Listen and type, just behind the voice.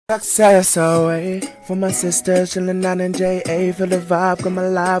Success away for my sisters chillin' out in JA. Feel the vibe, come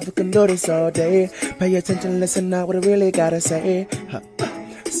alive, we can do this all day. Pay attention, listen out what I really gotta say.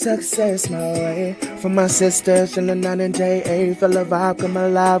 Success my way for my sisters chillin' out in JA. Feel the vibe, come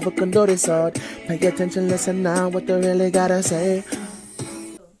alive, we can do this all day. Pay attention, listen out what they really gotta say.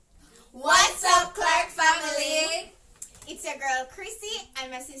 What's up, Clark family? It's your girl Chrissy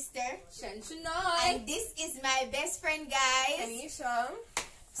and my sister Shanshanoy. and this is my best friend, guys. Anisha.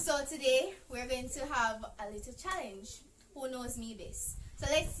 So today we're going to have a little challenge. Who knows me best? So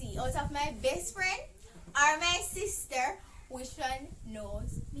let's see. Out of my best friend or my sister, which one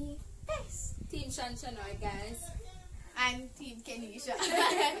knows me best? Team Shanshanoy, guys. And Team Kenisha.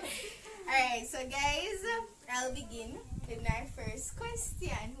 Alright, so guys, I'll begin with my first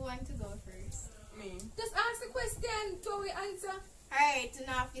question. Who wants to go first? Me. Just ask the question till we answer. Alright, so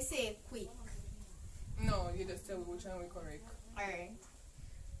now if you say it quick. No, you just tell me which one we correct. Alright.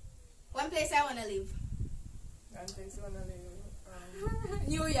 One place I want to live. One place you wanna live.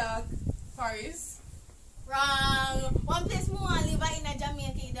 New York. Paris. Wrong. One place I want to live in a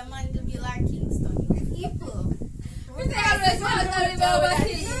Jamaica, the Mandeville or Kingston. People. We say always want to live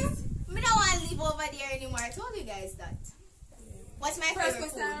overseas. I don't want to live over there anymore. I told you guys that. What's my First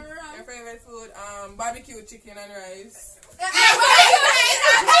favorite question food? wrong. Your favorite food? Barbecue chicken and rice.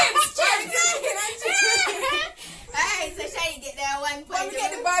 Alright, so shall you get there 1 point? Let me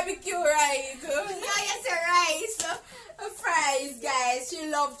get the barbecue right. Yeah, yes, rice. Fries, guys. She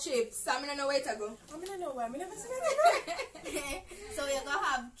love chips. I don't know where to go. I don't know why. I never seen it. So you're gonna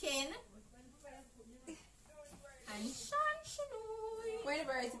have Ken and Shanshanoy. Where the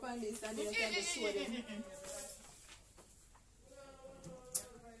variety on this and then can just show them.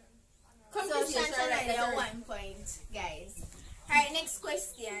 Come So to this, Shanshanoy, right? you're 1 point, guys. Alright, next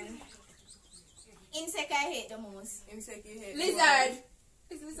question. Insect I hate the most. Insect you hate. Lizard.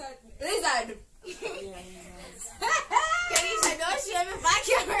 It's lizard. Lizard. Kenisha, don't show me back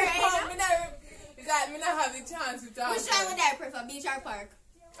camera right now. Is that me not have the chance to talk? Which one would I prefer, beach or park?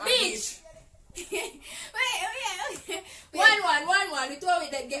 Beach. wait. 1-1. We throw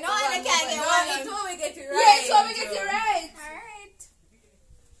it get No, I can't get No, one. it's when we get it right. Yeah, so we get it right. Alright.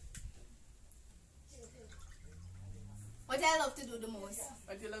 What I love to do the most?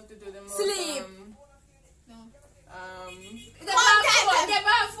 What you love to do the most? Sleep. No. The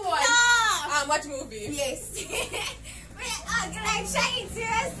bar phone. No! Watch movie. Yes. Wait, like Shane,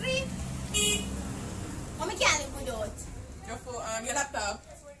 seriously? Oh, I can't live without. Your phone, your laptop.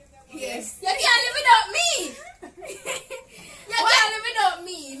 Yes. You can't live without me. You can't live without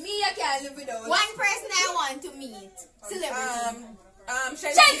me. Me, you can't live without. One person I want to meet. Celebrity.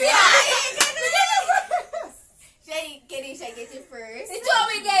 Shane, Kenisha, get it first. It's how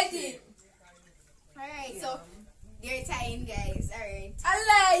we get it. Alright, so you're tying, guys. Alright. I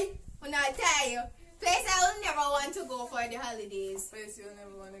lie. When I tell you, place I will never want to go for the holidays. Place you'll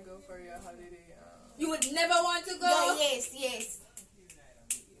never want to go for your holiday. You would never want to go? No, yes.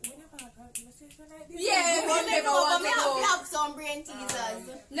 We never had a conversation like this. Yeah, we never want to go. We have some brain teasers.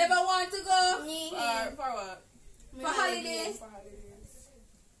 Never want to go? For what? For holidays? For holidays.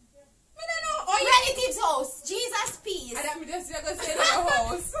 I don't know. Oh, Relatives' house. Jesus peace. And I'm just going to say to your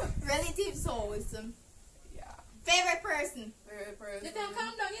house. Relatives' house. Yeah. Favorite person. Favorite person. you can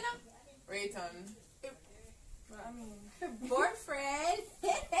calm down, you know? Rayton. Well, I mean. Boyfriend.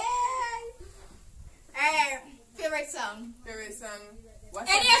 Favorite song. Favorite song. What's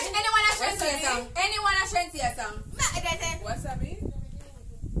Anyone a What's Shanty a song? Anyone a Shanty a song? Wasabi?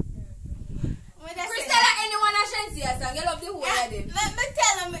 Christella, anyone a Shanty a song? You love the whole of them. Me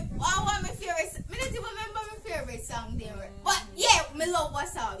tell them I want my favorite. Me don't even remember my favorite song there. But yeah, me love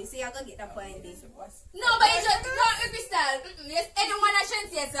Wasabi. So you're gonna get that point there. No, but you just don't Crystal. Yes, anyone a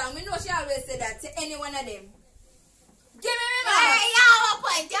Shanty a song. We know she always say that to any one of them. Give me my Hey,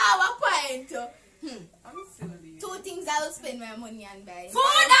 you have a point. I'm silly. 2 things I will spend my money on buy. food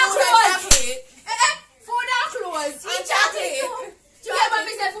and clothes. Chocolate. Food and clothes. And chocolate. Yeah, but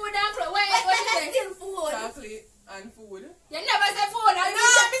me say food and clothes. What you That's say? still food. Chocolate and food. You never say food. No, me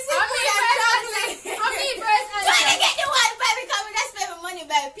say food and chocolate. I'm me first Trying to answer. get the one buy because I spend my money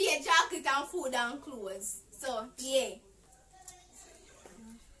by pay chocolate and food and clothes. So yeah.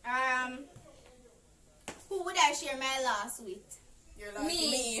 Who would I share my last with? You're like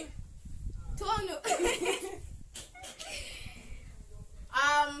Me. Tono.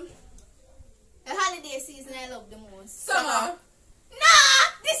 The holiday season I love the most. Summer. Nah,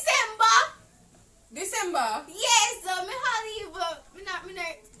 December. December. Yes, me holiday, but me not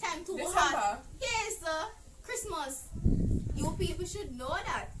time too December. hot. Yes, Christmas. You people should know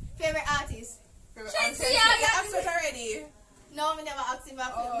that. Favorite artist? I'm upset already. No, me never asked him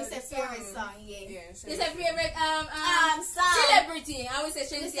about Oh, me say the favorite song. song, yeah. Yeah, This sure. is favorite Song. celebrity. I would say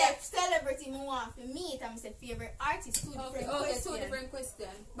Me Shensia. say celebrity me want to meet and me say favorite artist. Two Okay, different two questions. different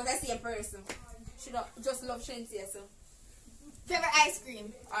questions. But I see a person. She don't just love Shensia, so. Favorite ice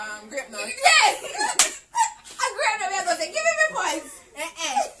cream. Grape nut. Yes! I grabbed them, I'm going to say, give me my points.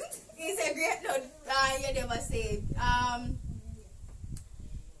 He said great note. You never said.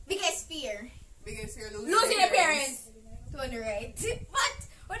 Biggest fear. Biggest fear Losing your parents. Tony, right? But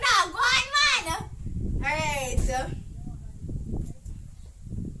we're not going, man. Alright.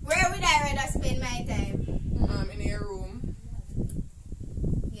 Where would I rather spend my time? In your room.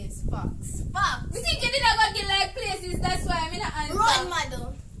 Yes, Fox. Fox. We think you didn't go get like places, that's why I'm in an answer. Role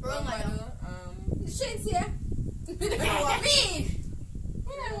model. Role model. Shensia. Me.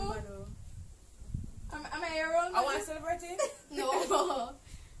 No. Am I your role I model? want celebrity. No.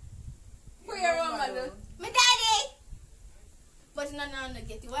 Who your role model? My daddy. But no,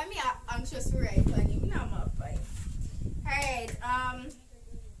 get you. Why me anxious to write on him? No, I'm not fine. Alright,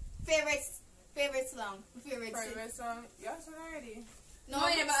 favorite song. Favorite song. Yeah, so already. No, No,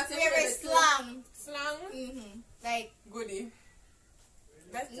 I never asked you favorite favorite slang. Slang. Like, Goodie.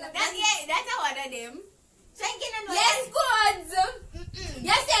 That's that's one of them. Thinking on Yes, good.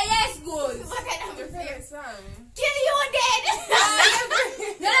 Yes, yes, good. What kind of your favorite? favorite song. Kill you dead.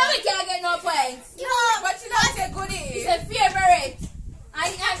 No, no, we can't get no points. Yo, But you don't say goodie. It's a favorite.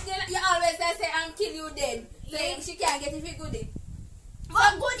 You always say I'm kill you dead. So Yeah. she can't get if you good.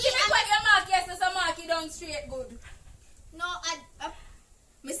 but good. Give me what your mark, yes, so mark you down straight good. No,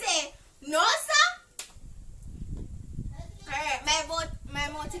 me say no, sir. Alright, my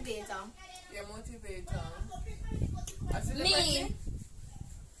motivator. Your motivator. Me.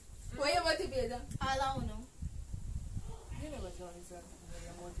 What your motivator? All I know. You never told me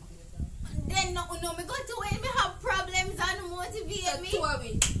your motivator. Then no, me go to when me have problems and motivate So me. two of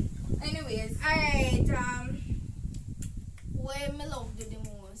it. Anyways. Alright, where me love do the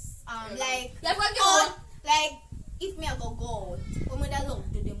most? Like, Like what you oh, like if me I go out, where me da love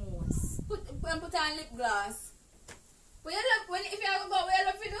do the most? put on lip gloss. When you love, if you have about where you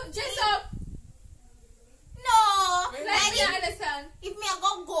love to do, dress up. No, Like, Like like you understand. if me I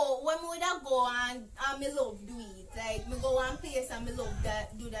go, when me woulda go and me love do it. Like me go one place and me love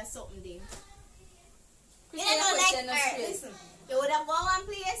that do that something there. You know, like, alright, listen, you woulda go one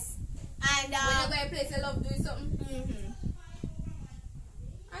place and When you go a place you love doing something.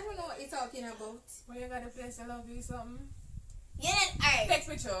 I don't know what you're talking about. When you got a place I love you something. yeah, alright. Text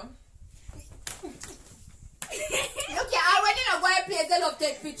picture. Look here, I when you know go a place you love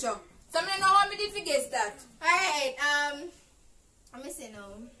take picture. So I know how many did guess that. Alright, let me see now.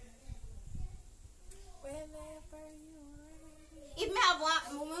 Whenever you ready. If me have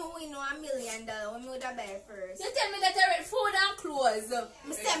one, we know $1 million, when me woulda buy first. You tell me that I read food and clothes.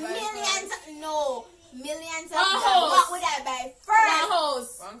 Me say millions, no, millions of One dollars. house. What would I buy One first?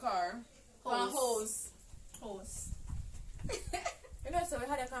 house. One car. One house. House. You know, so we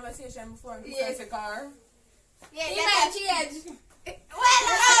had a conversation before and Yes. a car. Yeah, He that's might change. well,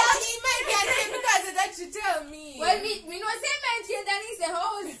 He might be a because of that you tell me. Well, me know say man change and he say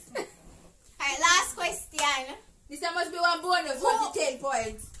house. alright, last question. This must be one bonus for the 10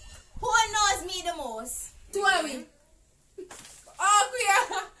 points. Who knows me the most? Two of me. Oh,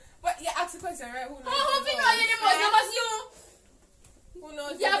 yeah. But you ask the question, right? Who knows? Who know you the most? That was you. Who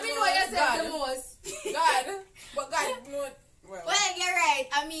knows? You have the to know most? yourself God. the most. God. But God know. Well. Well, you're right.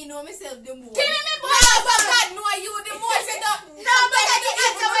 I mean, know myself the most. Give me my No, bonus. but God know you the most. You don't. No, but that's the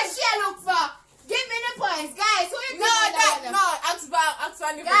answer what she look for. Give me the points, guys. Who you No, think that that no. Ask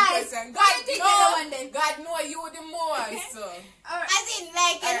one different Guys, question. who God you think know. the one then? God know you the most. As in,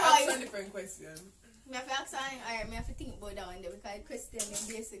 like, you Alright, ask know, one different question. me have to ask one, alright, me have to think about that one there because question is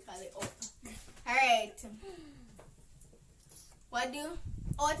basically up. Alright. What do?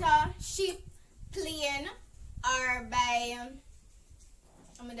 Auto, ship, plane, or by,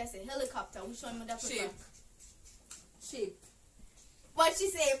 I'm gonna say helicopter. Which one would I prefer? Ship. Sheep. What she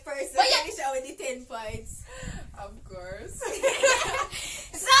say first? But So yeah. finish out with the 10 points. Of course.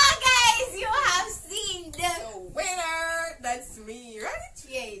 So guys, you have seen the The winner. That's me, right?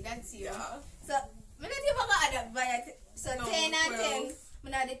 yeah, that's you. Yeah. So me not even gonna add up by that. So No, 10 and 10. 12.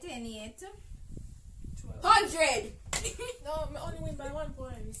 Me not the 10 yet. 100. No, I only win by 1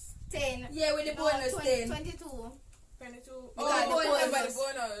 point. 10. Yeah, with the No, bonus 20, 10. 22. 22. got Oh, the bonus. bonus. By the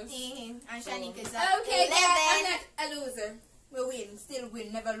bonus. And Shanika's at Okay, 11. guys, I'm not a loser. We win, still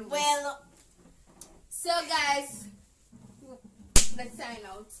win, never lose. Well, so guys, let's sign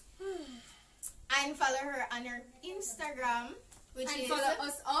out. and follow her on her Instagram, which And is follow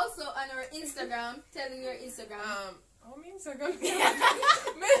us also on our Instagram. Tell me your Instagram. Oh, me Instagram. Me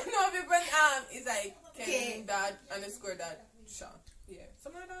know people is like Ken dot underscore dot Shaw. Yeah,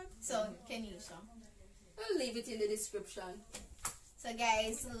 something like that. So Kenisha. I'll leave it in the description. So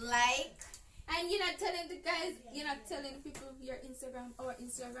guys, like. And you're not telling the guys, you're not telling people your Instagram or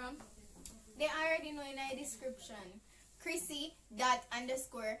Instagram. They already know in our description.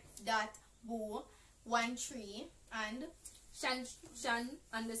 Chrissy._.boo13 and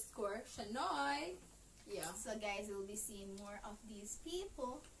Shan_Shanoy. Yeah. So guys, we'll be seeing more of these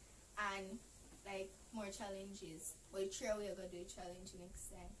people and like more challenges. We're sure we're gonna do a challenge next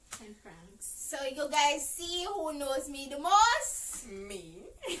time. And pranks. So you guys see who knows me the most? Me.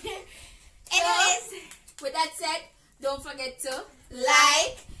 Anyways, With that said, don't forget to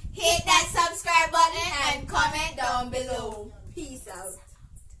like, hit that subscribe button and comment down below. Peace out.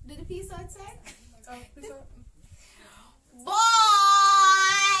 Do the peace out, sir? Oh,